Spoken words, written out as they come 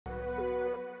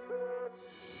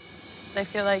I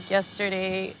feel like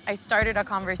yesterday I started a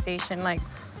conversation like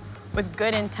with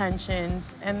good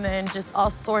intentions, and then just all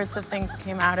sorts of things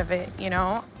came out of it, you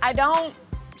know? I don't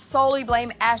solely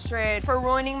blame Astrid for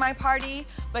ruining my party,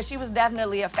 but she was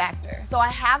definitely a factor. So I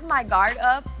have my guard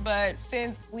up. But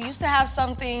since we used to have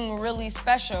something really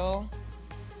special,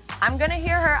 I'm gonna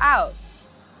hear her out.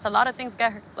 A lot of things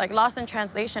get like lost in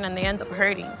translation and they end up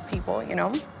hurting people, you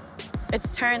know?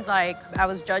 It's turned like I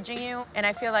was judging you, and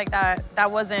I feel like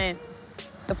that wasn't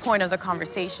the point of the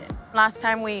conversation. Last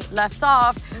time we left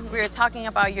off, we were talking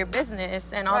about your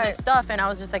business and all this stuff, and I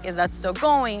was just like, is that still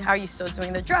going? How are you still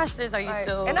doing the dresses? Are you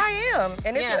still? And I am,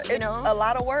 and it's a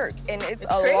lot of work, and it's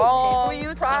a crazy.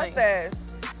 long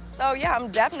process. So yeah,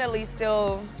 I'm definitely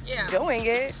still doing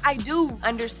it. I do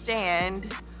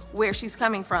understand where she's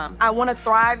coming from. I want to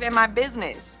thrive in my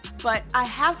business, but I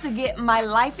have to get my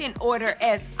life in order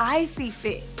as I see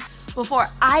fit before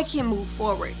I can move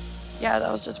forward. Yeah,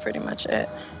 that was just pretty much it.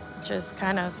 Just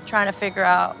kind of trying to figure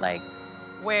out like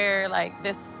where like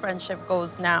this friendship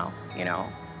goes now, you know?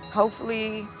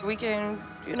 Hopefully we can,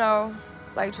 you know,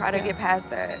 like try to get past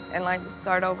that and like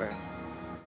start over.